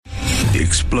The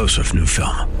explosive new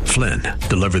film, Flynn,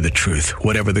 deliver the truth,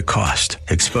 whatever the cost,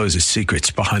 exposes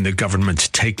secrets behind the government's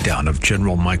takedown of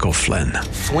General Michael Flynn.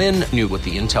 Flynn knew what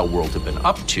the intel world had been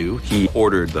up to. He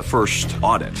ordered the first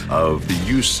audit of the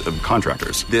use of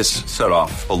contractors. This set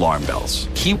off alarm bells.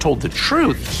 He told the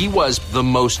truth. He was the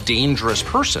most dangerous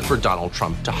person for Donald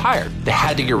Trump to hire. They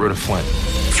had to get rid of Flynn.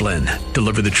 Flynn,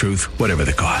 deliver the truth, whatever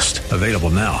the cost. Available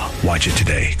now. Watch it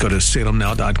today. Go to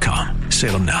salemnow.com.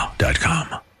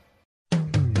 salemnow.com.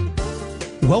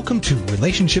 Welcome to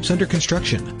Relationships Under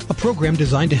Construction, a program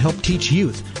designed to help teach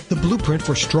youth the blueprint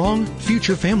for strong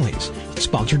future families.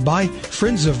 Sponsored by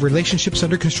Friends of Relationships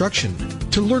Under Construction.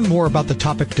 To learn more about the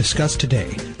topic discussed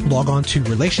today, log on to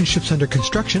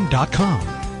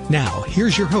relationshipsunderconstruction.com. Now,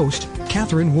 here's your host,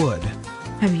 Catherine Wood.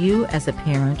 Have you, as a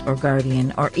parent or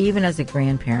guardian, or even as a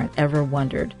grandparent, ever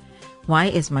wondered, why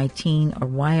is my teen or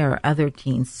why are other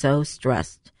teens so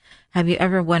stressed? Have you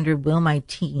ever wondered, will my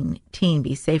teen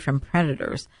be safe from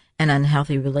predators and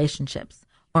unhealthy relationships?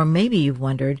 Or maybe you've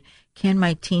wondered, can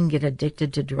my teen get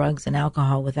addicted to drugs and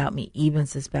alcohol without me even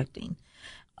suspecting?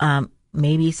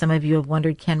 Maybe some of you have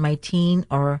wondered, can my teen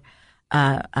or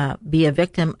be a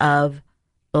victim of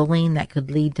bullying that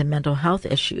could lead to mental health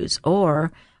issues?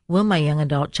 Or will my young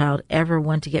adult child ever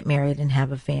want to get married and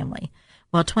have a family?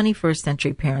 Well, 21st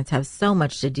century parents have so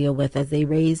much to deal with as they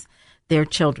raise their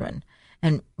children.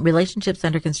 And Relationships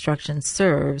Under Construction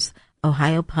serves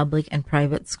Ohio public and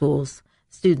private schools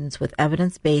students with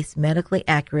evidence-based, medically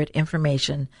accurate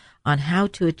information on how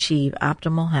to achieve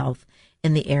optimal health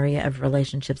in the area of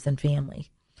relationships and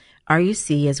family.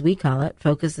 RUC, as we call it,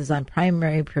 focuses on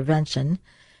primary prevention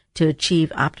to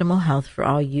achieve optimal health for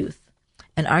all youth.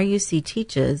 And RUC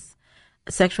teaches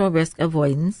sexual risk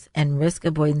avoidance and risk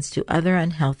avoidance to other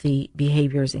unhealthy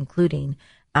behaviors, including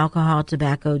alcohol,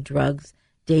 tobacco, drugs,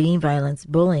 dating, violence,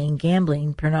 bullying,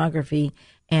 gambling, pornography,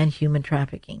 and human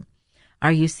trafficking.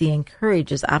 RUC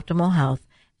encourages optimal health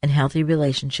and healthy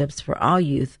relationships for all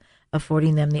youth,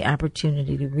 affording them the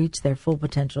opportunity to reach their full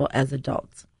potential as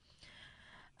adults.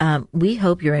 We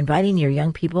hope you're inviting your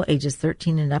young people ages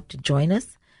 13 and up to join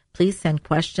us. Please send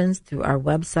questions through our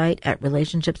website at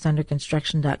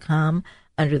relationshipsunderconstruction.com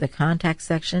under the contact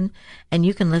section, and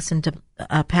you can listen to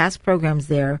past programs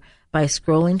there by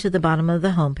scrolling to the bottom of the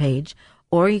homepage,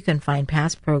 or you can find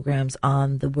past programs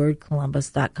on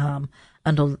thewordcolumbus.com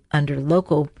under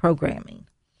local programming.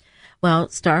 Well,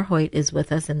 Star Hoyt is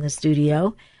with us in the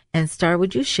studio. And Star,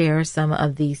 would you share some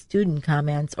of the student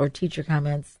comments or teacher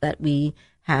comments that we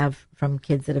have from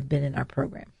kids that have been in our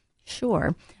program?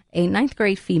 Sure. A 9th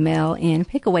grade female in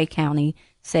Pickaway County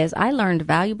says, I learned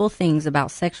valuable things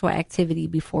about sexual activity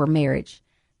before marriage,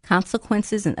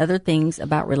 consequences, and other things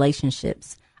about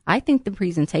relationships. I think the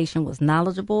presentation was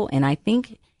knowledgeable, and I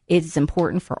think it's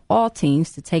important for all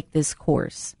teens to take this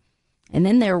course. And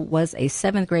then there was a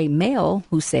 7th grade male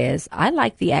who says, I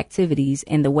like the activities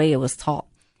and the way it was taught.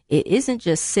 It isn't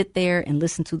just sit there and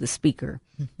listen to the speaker.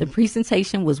 The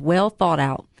presentation was well thought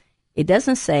out. It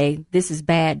doesn't say, this is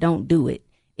bad, don't do it.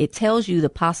 It tells you the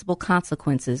possible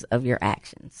consequences of your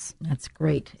actions. That's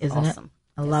great, isn't awesome.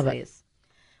 It? I love it.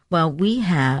 Well, we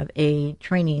have a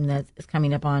training that is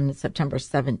coming up on September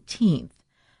 17th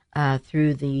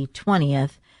through the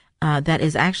 20th. That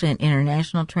is actually an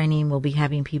international training. We'll be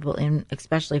having people in,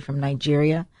 especially from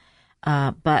Nigeria.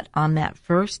 But on that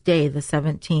first day, the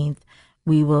 17th,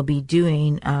 we will be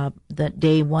doing the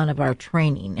day one of our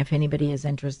training. If anybody is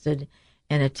interested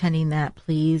in attending that,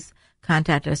 please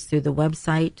contact us through the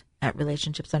website at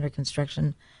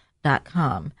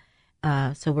relationshipsunderconstruction.com.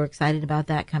 So we're excited about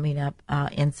that coming up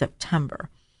in September.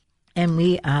 And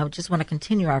we just want to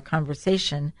continue our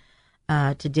conversation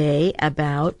today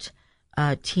about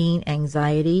teen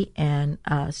anxiety and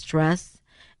stress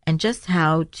and just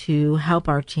how to help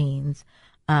our teens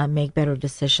make better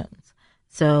decisions.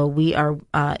 So we are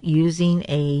using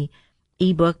a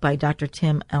ebook by Dr.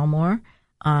 Tim Elmore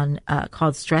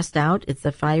called Stressed Out. It's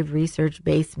the 5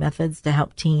 research-based methods to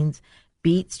help teens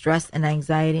beat stress and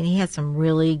anxiety, and he has some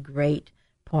really great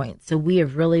points. So we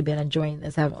have really been enjoying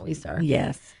this, haven't we, sir?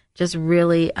 Yes. Just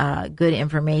really good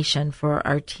information for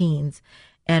our teens.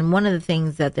 And one of the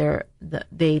things that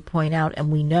they point out,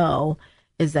 and we know,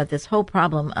 is that this whole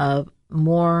problem of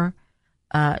more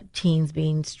teens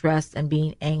being stressed and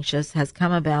being anxious has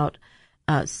come about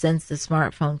since the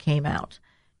smartphone came out.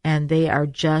 And they are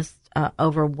just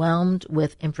overwhelmed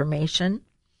with information,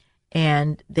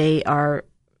 and they are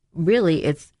really,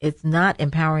 it's not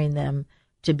empowering them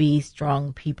to be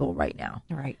strong people right now.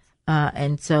 Right.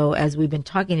 And so as we've been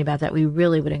talking about that, we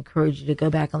really would encourage you to go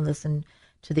back and listen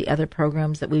to the other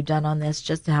programs that we've done on this,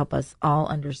 just to help us all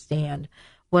understand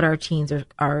what our teens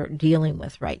are dealing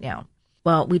with right now.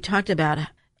 Well, we talked about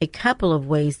a couple of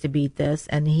ways to beat this,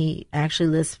 and he actually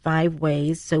lists 5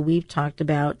 ways. So we've talked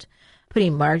about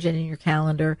putting margin in your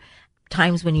calendar,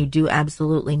 times when you do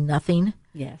absolutely nothing.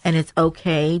 Yes. And it's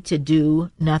okay to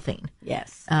do nothing.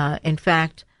 Yes. In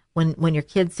fact, when your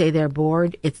kids say they're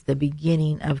bored, it's the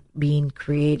beginning of being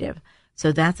creative.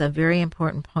 So that's a very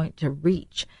important point to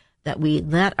reach, that we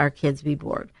let our kids be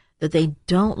bored, that they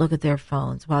don't look at their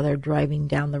phones while they're driving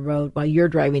down the road, while you're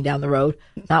driving down the road,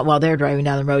 not while they're driving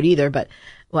down the road either, but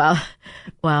while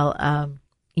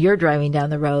you're driving down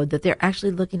the road, that they're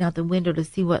actually looking out the window to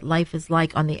see what life is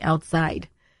like on the outside,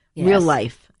 real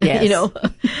life, Yes. you know.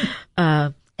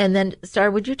 And then,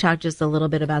 Star, would you talk just a little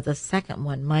bit about the second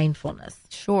one, mindfulness?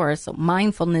 Sure. So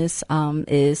mindfulness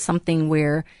is something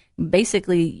where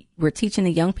basically we're teaching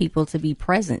the young people to be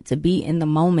present, to be in the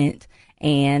moment,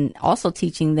 and also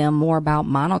teaching them more about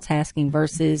monotasking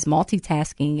versus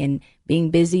multitasking and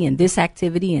being busy in this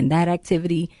activity and that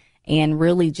activity, and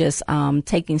really just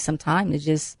taking some time to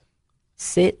just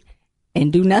sit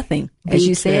and do nothing, as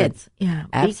you said. Yeah,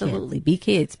 absolutely. Be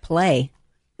kids, play.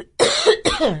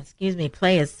 Excuse me,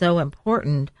 play is so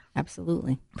important.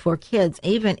 Absolutely. For kids,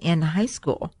 even in high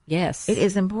school. Yes. It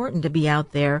is important to be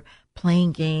out there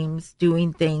playing games,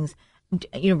 doing things,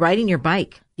 riding your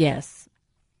bike. Yes.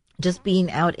 Just being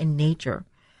out in nature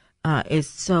is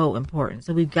so important.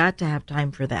 So we've got to have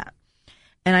time for that.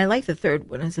 And I like the third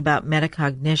one. It's about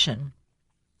metacognition,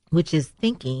 which is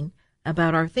thinking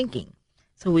about our thinking.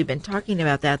 So we've been talking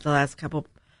about that the last couple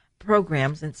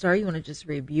programs. And Star, you want to just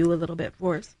review a little bit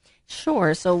for us?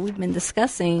 Sure. So we've been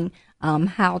discussing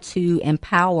how to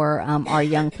empower our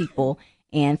young people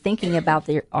and thinking about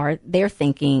their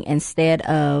thinking instead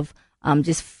of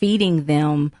just feeding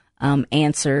them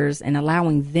answers, and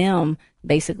allowing them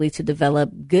basically to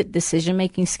develop good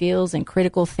decision-making skills and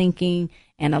critical thinking,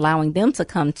 and allowing them to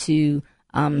come to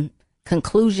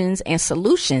conclusions and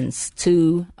solutions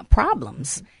to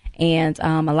problems, and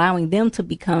allowing them to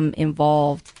become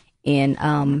involved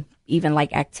in even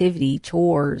like activity,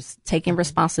 chores, taking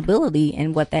responsibility.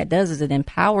 And what that does is it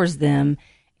empowers them,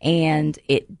 and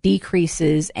it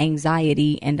decreases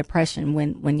anxiety and depression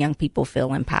when young people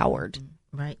feel empowered.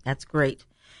 Right. That's great.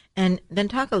 And then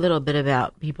talk a little bit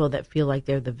about people that feel like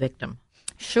they're the victim.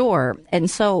 Sure. And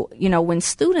so, when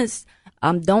students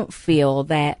don't feel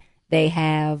that they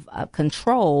have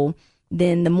control,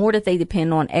 then the more that they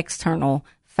depend on external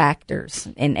factors,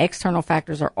 and external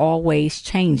factors are always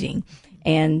changing.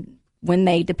 And when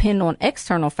they depend on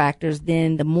external factors,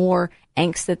 then the more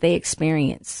angst that they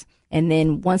experience. And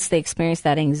then once they experience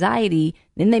that anxiety,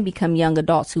 then they become young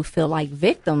adults who feel like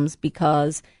victims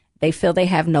because they feel they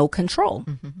have no control.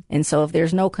 Mm-hmm. And so if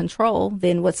there's no control,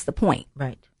 then what's the point?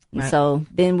 Right. And so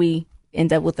then we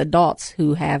end up with adults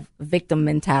who have victim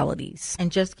mentalities.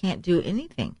 And just can't do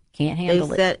anything. Can't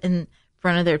handle it. They sit in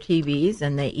front of their TVs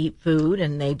and they eat food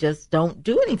and they just don't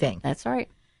do anything. That's right.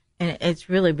 And it's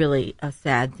really, really a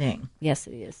sad thing. Yes,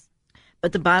 it is.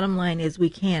 But the bottom line is we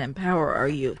can empower our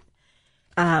youth.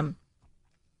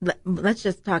 Let's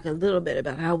just talk a little bit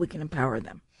about how we can empower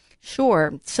them.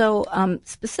 Sure. So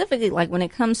specifically, like when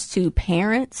it comes to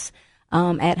parents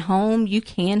at home, you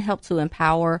can help to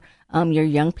empower your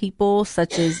young people,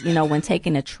 such as, when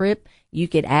taking a trip, you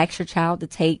could ask your child to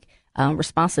take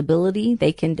responsibility.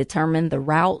 They can determine the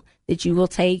route that you will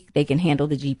take. They can handle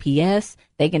the GPS.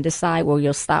 They can decide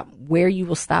where you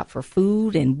will stop for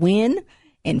food and when,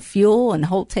 and fuel and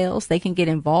hotels. They can get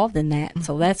involved in that. Mm-hmm.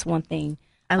 So that's one thing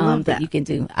I love that you can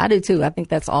do. I do too. I think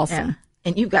that's awesome. Yeah.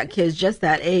 And you've got kids just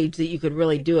that age that you could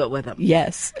really do it with them.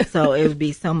 Yes. So it would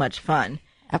be so much fun.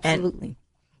 Absolutely. And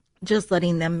just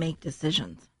letting them make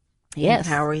decisions. Yes.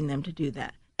 Empowering them to do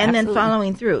that. And Absolutely. then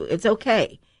following through. It's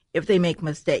okay if they make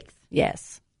mistakes.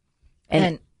 Yes.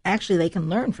 And actually they can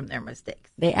learn from their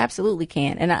mistakes. They absolutely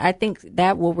can. And I think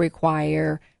that will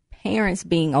require parents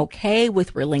being okay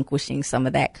with relinquishing some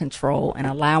of that control and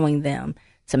allowing them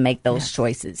to make those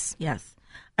choices. Yes.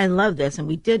 I love this. And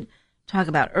we did talk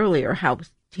about earlier how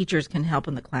teachers can help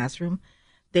in the classroom.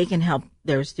 They can help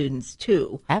their students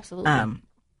too. Absolutely.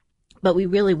 But we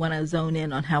really want to zone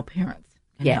in on how parents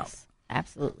can help. Yes,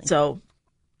 absolutely. So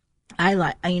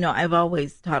I've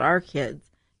always taught our kids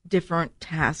different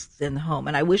tasks in the home,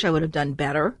 and I wish I would have done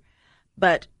better,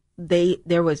 but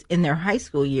there was in their high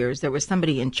school years, there was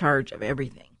somebody in charge of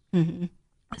everything. Mm-hmm.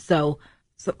 So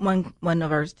one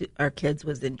of our kids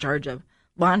was in charge of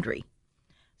laundry.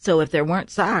 So if there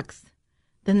weren't socks,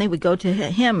 then they would go to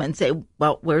him and say,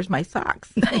 well, where's my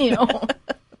socks?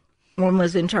 One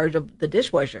was in charge of the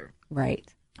dishwasher. Right.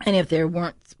 And if there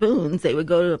weren't spoons, they would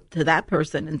go to that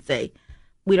person and say,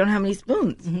 we don't have any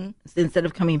spoons. Mm-hmm. Instead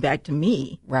of coming back to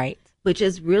me. Right. which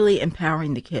is really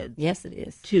empowering the kids. Yes, it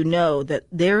is. To know that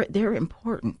they're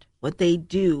important. What they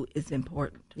do is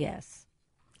important. Yes,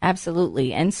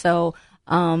 absolutely. And so,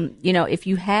 if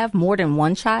you have more than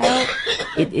one child,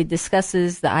 it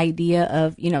discusses the idea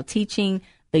of, teaching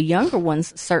the younger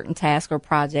ones certain tasks or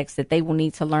projects that they will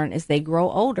need to learn as they grow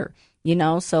older.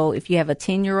 So if you have a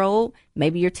 10-year-old,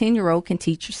 maybe your 10-year-old can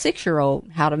teach your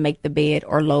 6-year-old how to make the bed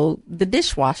or load the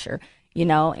dishwasher,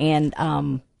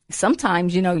 and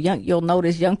sometimes, you'll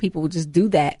notice young people will just do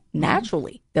that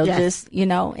naturally. They'll just,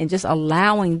 and just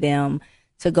allowing them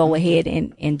to go ahead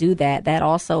and do that. That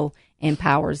also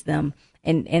empowers them.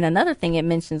 And another thing it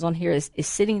mentions on here is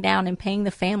sitting down and paying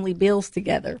the family bills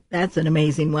together. That's an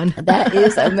amazing one. That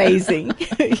is amazing.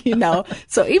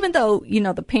 So even though,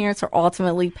 the parents are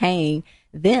ultimately paying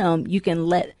them, you can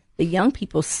let the young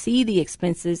people see the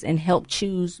expenses and help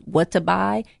choose what to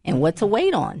buy and what to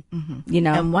wait on,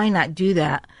 And why not do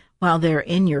that while they're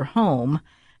in your home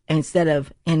instead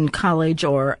of in college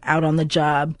or out on the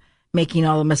job making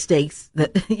all the mistakes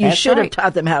that you should have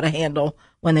taught them how to handle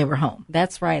when they were home.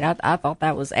 That's right. I thought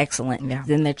that was excellent. Yeah.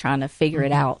 Then they're trying to figure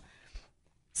it out.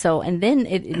 So, and then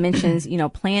it mentions,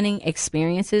 planning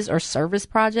experiences or service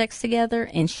projects together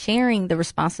and sharing the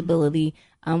responsibility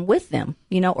with them,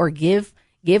 or give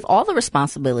all the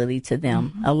responsibility to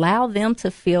them. Mm-hmm. Allow them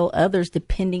to feel others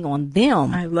depending on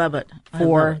them. I love it.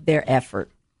 For their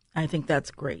effort. I think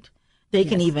that's great. They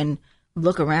can even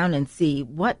look around and see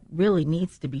what really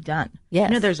needs to be done.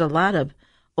 Yes. There's a lot of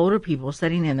older people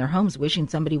sitting in their homes wishing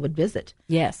somebody would visit.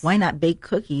 Yes. Why not bake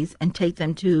cookies and take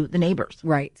them to the neighbors?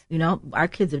 Right. Our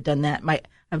kids have done that.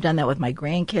 I've done that with my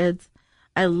grandkids.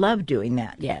 I love doing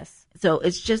that. Yes. So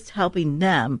it's just helping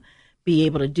them be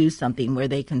able to do something where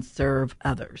they can serve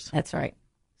others. That's right.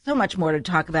 So much more to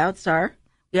talk about, Star.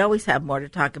 We always have more to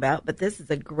talk about, but this is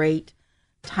a great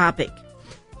topic.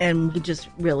 And we just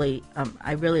really,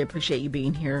 I really appreciate you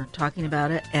being here talking about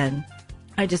it. And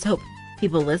I just hope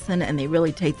people listen and they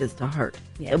really take this to heart.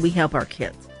 Yes. And we help our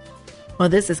kids. Well,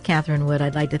 this is Catherine Wood.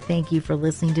 I'd like to thank you for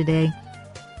listening today.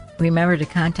 Remember to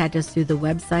contact us through the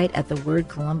website at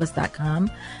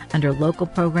thewordcolumbus.com under local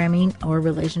programming or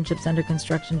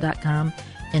relationshipsunderconstruction.com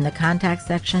in the contact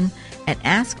section and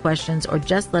ask questions or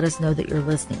just let us know that you're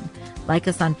listening. Like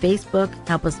us on Facebook,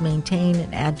 help us maintain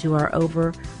and add to our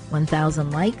over 1,000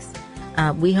 likes.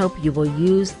 We hope you will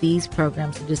use these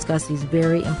programs to discuss these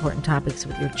very important topics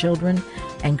with your children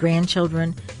and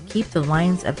grandchildren. Keep the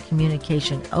lines of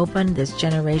communication open. This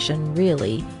generation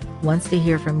really wants to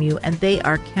hear from you, and they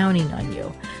are counting on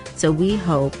you. So we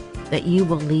hope that you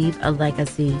will leave a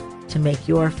legacy to make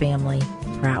your family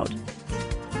proud.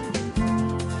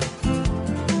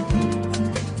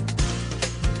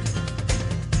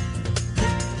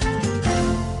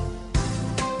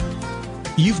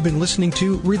 You've been listening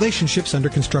to Relationships Under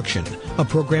Construction, a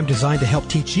program designed to help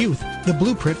teach youth the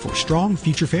blueprint for strong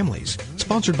future families,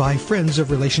 sponsored by Friends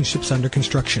of Relationships Under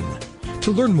Construction.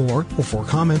 To learn more or for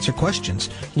comments or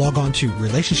questions, log on to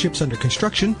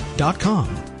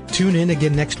relationshipsunderconstruction.com. Tune in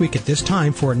again next week at this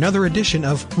time for another edition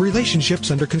of Relationships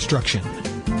Under Construction.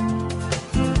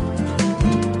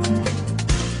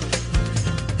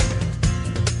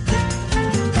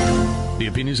 The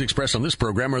opinions expressed on this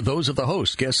program are those of the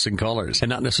host, guests, and callers, and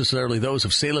not necessarily those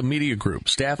of Salem Media Group,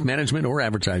 staff, management, or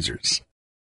advertisers.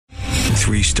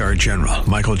 3-star General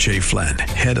Michael J. Flynn,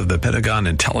 head of the Pentagon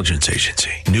Intelligence Agency,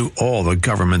 knew all the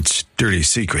government's dirty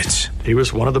secrets. He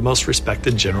was one of the most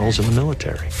respected generals in the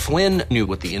military. Flynn knew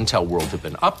what the intel world had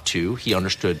been up to. He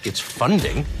understood its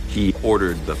funding. He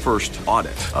ordered the first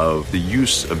audit of the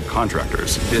use of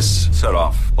contractors. This set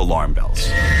off alarm bells.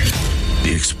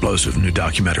 The explosive new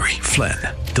documentary, Flynn,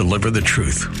 Deliver the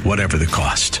Truth, Whatever the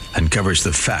Cost, uncovers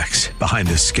the facts behind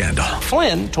this scandal.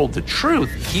 Flynn told the truth.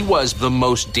 He was the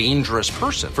most dangerous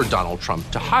person for Donald Trump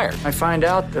to hire. I find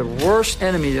out the worst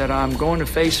enemy that I'm going to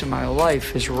face in my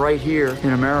life is right here in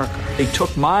America. They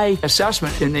took my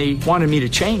assessment and they wanted me to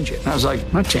change it. And I was like,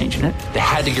 I'm not changing it. They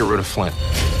had to get rid of Flynn.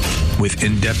 With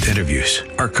in-depth interviews,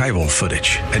 archival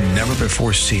footage, and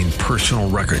never-before-seen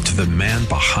personal records of the man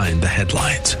behind the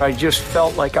headlines. I just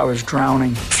felt like I was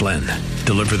drowning. Flynn,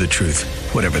 Deliver the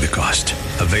Truth, Whatever the Cost.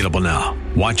 Available now.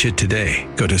 Watch it today.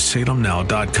 Go to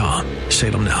salemnow.com.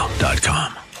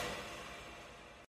 salemnow.com.